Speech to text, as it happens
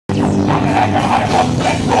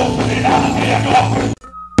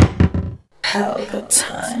Pelpa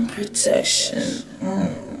time protection.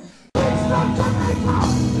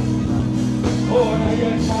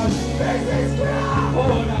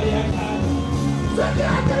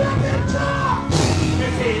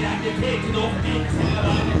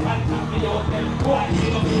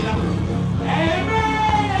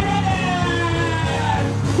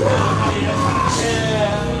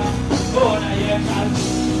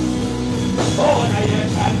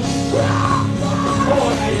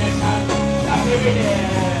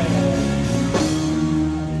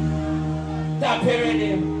 Stop hearing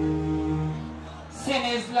him. Sin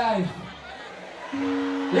is life.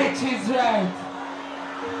 Rich is right.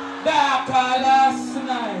 Darker last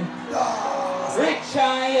night.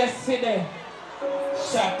 Richer yesterday.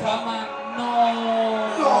 Shut up, man. No.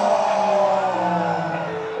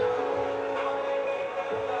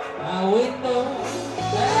 A window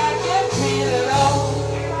that I can feel alone.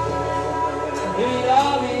 It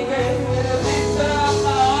all began with a picture of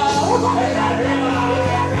love. And I remember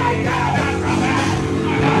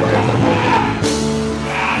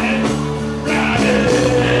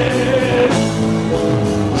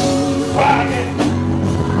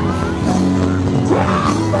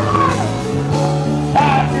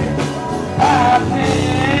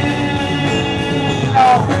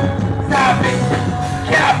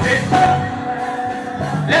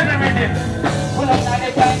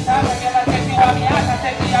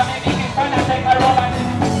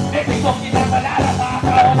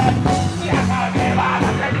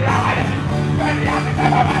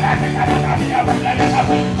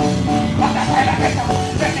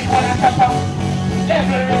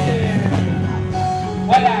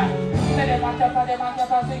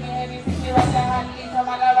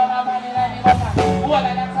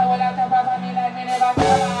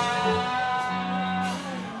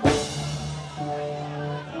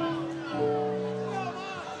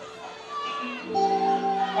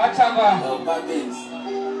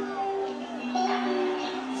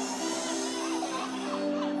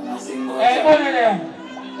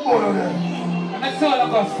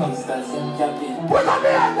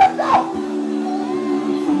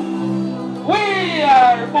we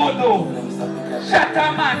are Bodo. Shut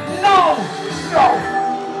up, man. No.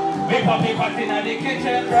 We put people in the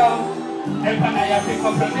kitchen, bro. And when I pick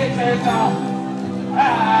up the kitchen now.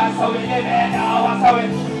 So we live in now. So we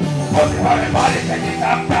put everybody taking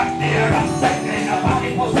up back there. I'm spending a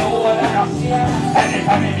money for the whole and I'm here. And if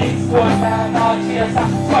I'm in big store, I'm not here. So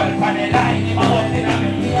I'm on the line in my own in a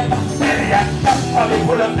million. So we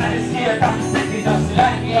pull up and it's here. Just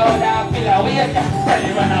like me out there, feel a weight. Tell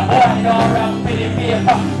you when I'm born, don't run for the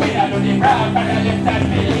paper. We don't do the brown, but I left that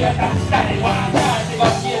me later. That is one chance, you got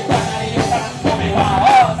kids, and I use that. So me want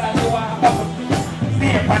house, and you want a couple. Stay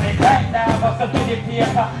up on the grind, now bust up to the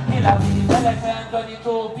paper. Kill a weed, well, I can't go to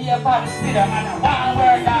paper. See the man, one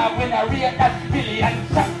word, now win a rate. That billion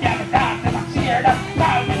shot, yeah, the dance, and I cheer that.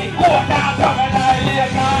 Now when you go down, come and lie later.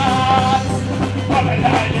 Come and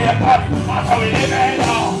lie later. That's how we live right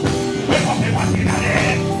now.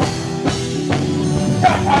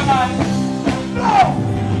 Shut up, man! No!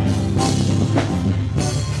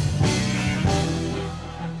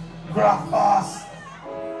 KRAFF Rock.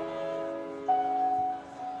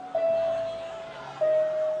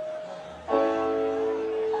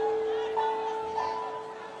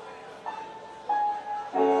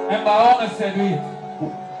 Remember, I want to say it.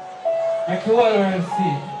 Make you all will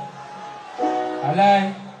see. I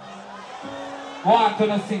like. Want to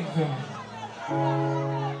sing to me.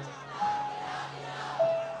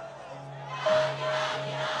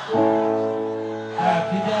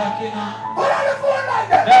 Darky no. Put on the phone like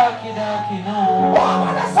that. Darky no. Oh,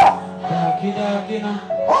 that's up. Darky no.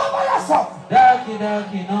 Oh, that's up. Darky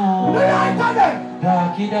no. The light on them.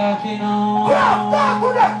 Darky no. Talk to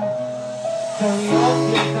them. So we all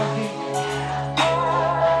play darky.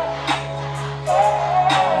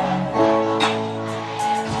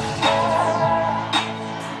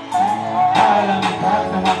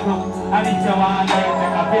 And if you want to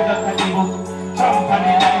make a bigger calibre, jump on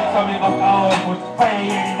the line, so we go forward, fire in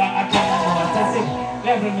the back, that's it,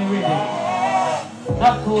 level me with it.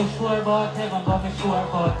 Not too sure about heaven, but me sure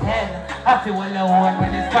about hell. I feel well alone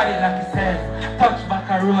when it's body like you said. Touch back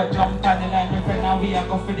a road, jump on the line, my friend, and we are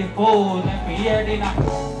go for the food, every year dinner.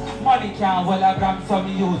 Money can't well a gram, so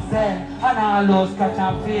me use sell. And all those catch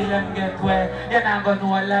and feel them get well. You're not gonna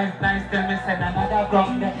know a life nice, tell me send another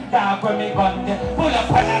ground there. Dark when me gun there, pull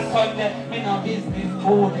up on a Sunday. Me no business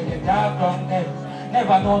food, they get dark ground there.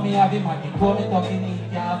 Never know me have the money, told me talking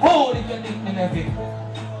in ya. Food if you think me left it.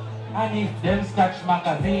 And if them scratch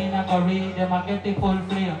magazine, I go read them and get the full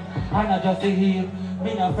flame. And I just hear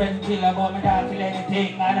me no friend kill about me dog kill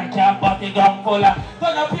anything. And I can't but the gun full of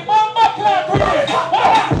turn up your mom back like with it.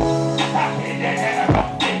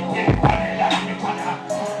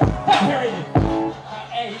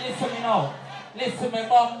 Hey, listen me now. Listen me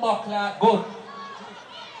bomb buckler good.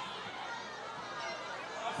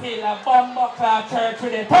 I feel a bomb buckler church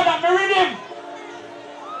with it. Turn up me rhythm.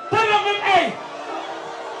 Turn up me hey.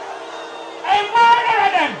 Hey, murder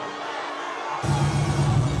them!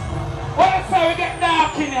 What say we get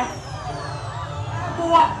dark in here?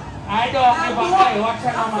 I don't give a play, watch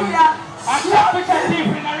it now, man. I can't picture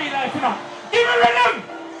people in the real life, you know. Give me rhythm!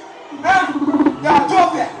 Yeah,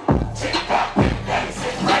 drop it!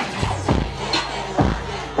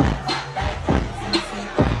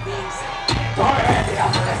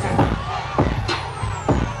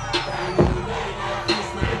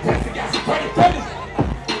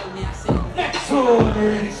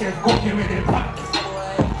 Cooking with the pot.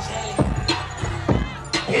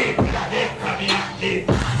 Hey, come here,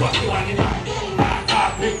 what you want in my car,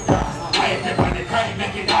 big cross. I step on the crime,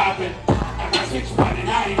 make it happen. I'm a switch on the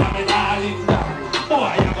nine, I'm a darling.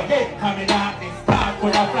 Boy, I'm a head coming out. This start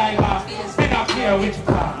with a fly bar. Spin up here, which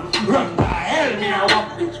car? Run the hell, me, I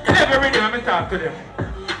want. Every day, I'm talk to them.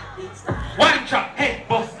 One shot, head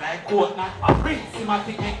bust like coat, not a prince, him a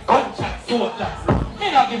thing, gunshot, soldiers. Me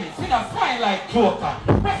no give me no smile like Joker.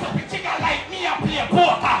 Press up a chicken like me and play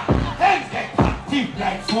poker. Hands get hot, teeth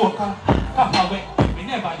like smoker. Papa wet, we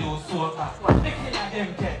never do soaker. The killer them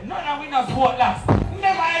dead, none of we no sport last.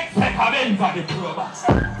 Never expect a win for the pro box.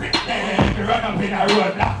 We run up in a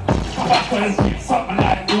roadblock. Papa 12 something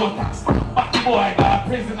like Botox. But the boy got a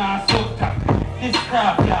prisoner soldier. This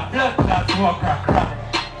crap, yeah, blood clot smoker crap.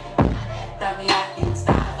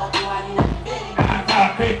 I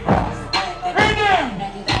got big cross.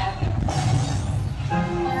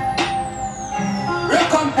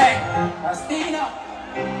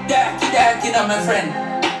 Darky, my friend.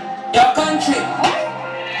 Your country.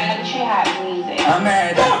 Country hat music.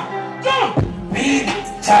 America. Beat,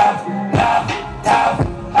 chop, love, top,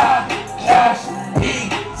 hot, cash,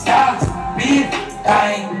 big, start, beat,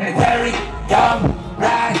 kind, very, young,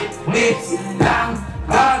 bright, lips, long,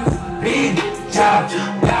 guns, beat, chop,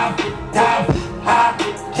 love, top, hot,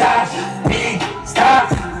 cash, big, start,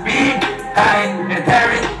 beat, kind,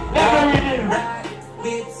 very, young, bright,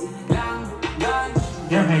 lips, long, guns.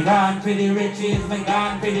 Yeah, me gone for the riches, me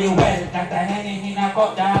gone for the wealth. Not a henny in a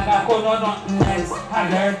cup, dog, I could know nothing else. I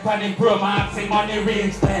learned from the pro marks, him on the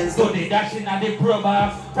real spells. So the dashing of the pro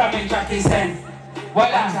marks, from the Jackie sense.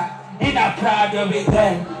 Well, in a crowd you be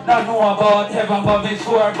them. Not know about heaven, but be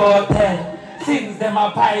sure about hell. Sins them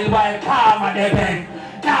a pile while calm at the bend.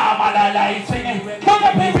 Now I'm all alive swinging, come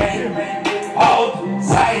up in bed.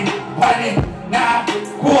 Outside, panic, now,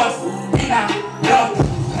 ghost, inner, blood,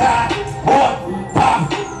 crack, boat,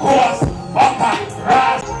 pop, horse, bumper,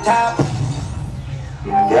 ras, tap.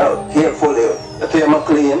 Yo, carefully, the film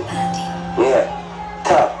clean. Yeah,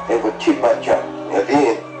 tap, it would chip my chop.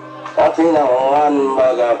 Again, I think I one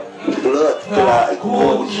bag of blood to like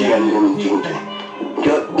gold chain them ginger.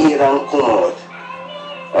 Just eat and come out.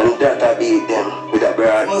 And that I beat them with a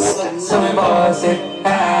broad water. So me boss it,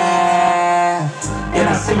 you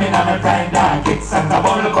know, see me now my prime dog. It's a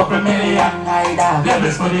couple $2 million high dog.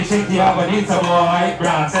 Levels for the shit, you have a need some more white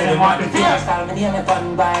brown. Say they want the fierce, call me name it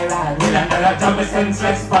on viral. $1 million job is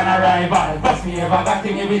senseless for an arrival. Plus me ever got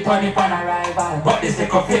him every 20 for an arrival. But this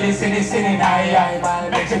take up for the city, in high.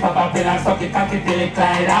 Make it pop up in and suck it, cock it till it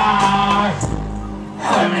glide out.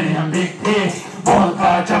 How many a big piece? Ball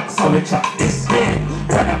car chuck, so we chuck this way.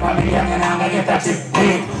 Run up on me young and I'm gonna get a chip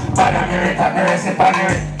big. But I'm here, I'm the recipe, I'm the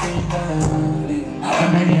recipe.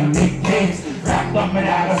 How many a big piece? Racked up my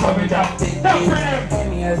dad, so we chuck this. Stop for them!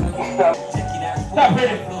 Stop for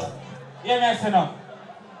them! You messing up.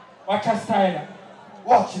 Watch your style.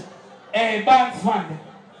 Watch it. Hey, bands man.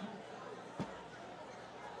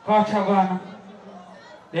 Catch a gun.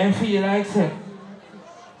 They feel like say.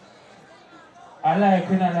 I like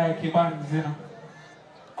when I like your bands, you know.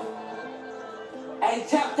 Hey,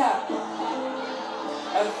 tap tap.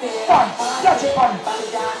 Fun, catch it fun.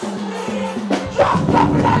 Drop,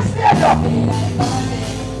 stand up.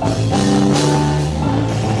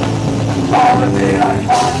 All the day I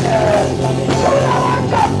can't do now I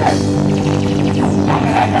drop it. I'm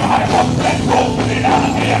like a hot box, let's go with it out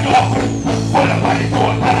of here, go. Pull up on the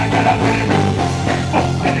door, and I got up in the room.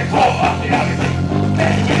 And the door up the alley.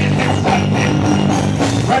 Then get it to something.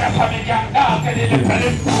 Run up on me, gang, now get it little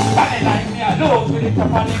lip. And they like me alone with it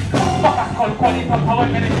up on it. Fuck a skull, call it up,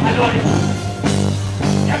 1 minute, I load it.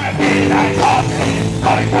 Give me feel like talking.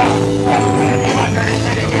 Want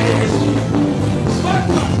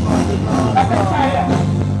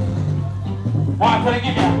to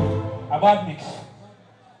give you a bad mix.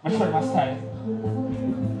 I'm sure my style.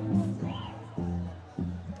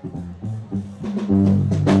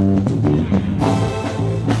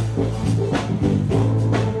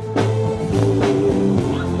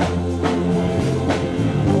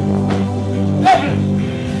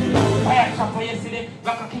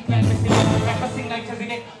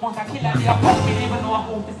 Want to kill a day, I don't even know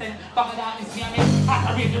who to send. Fuck down this me, I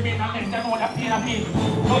can read the rain and make them know that pain of me.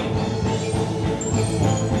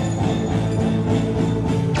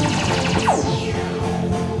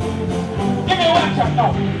 Give me one shot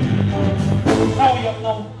now. Now we up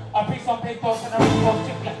now. I pick some big dogs and I reach out,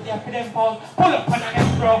 check like they're for them balls. Pull up on the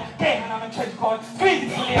next bro, K and I'm a trench coat. Squeeze it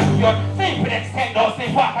fully up your sleep with extend those,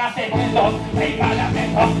 sleep walk and say 10 doors. Sleep on that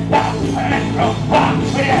mental, down for the next bro, walk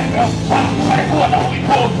with the next bro, walk for the cool, now we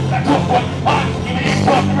cool. The two foot, one, give me this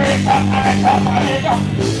top, the very top, and the top, and the top.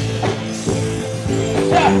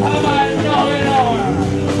 Yeah, come on, know it all.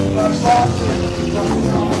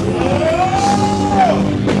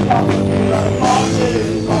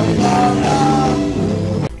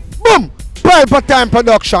 Boom! Pelpa Time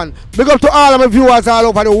Production. Big up to all of my viewers all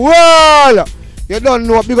over the world. You don't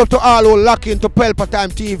know. Big up to all who lock into Pelpa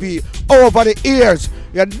Time TV over the years.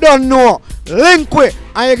 You don't know. Link with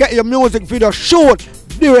and you get your music video shoot,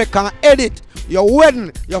 direct and edit. Your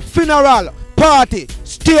wedding, your funeral, party,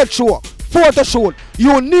 stage show, photo shoot,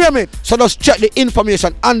 you name it. So just check the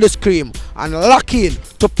information on the screen and lock in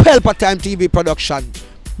to Pelpa Time TV Production.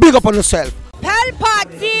 Big up on yourself. Pelpa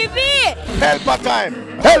TV! Pelpa Time!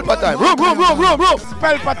 Pelpa Time! Room!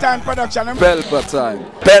 Pelpa Time Production. Pelpa Time.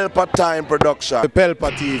 Pelpa Time Production.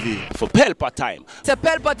 Pelpa TV. For Pelpa Time. It's a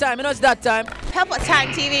Pelpa Time, you know it's that time. Pelpa Time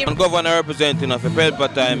TV. I'm governor representing of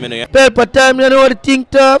Pelpa Time, you know. Pelpa Time, you know what the thing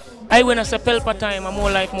tough? I when I say Pelpa Time, I'm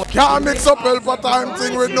more like more. Can't mix up Pelpa Time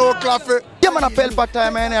thing with no coffee. Yeah, man, a Pelpa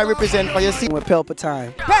Time, and I represent for you. See, with Pelpa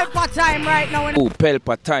Time. Pelpa Time right now. Oh,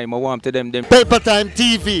 Pelpa Time, I want to them. Pelpa Time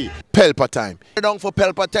TV. Pelpa Time. Down for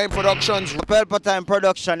Pelpa Time Productions. Pelpa Time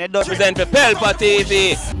Production. It does Represent for Pelpa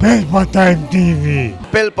TV. Pelpa Time TV.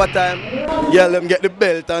 Pelpa Time. Yeah, let them get the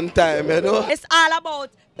belt on time, you know. It's all about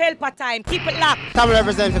Pelpa Time. Keep it locked. Come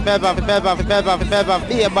represent for Pelpa,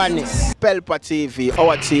 be a badness. Pelpa TV,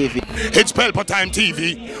 our TV. It's Pelpa Time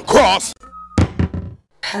TV. Cross.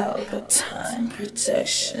 Pelpa Time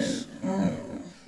Protection.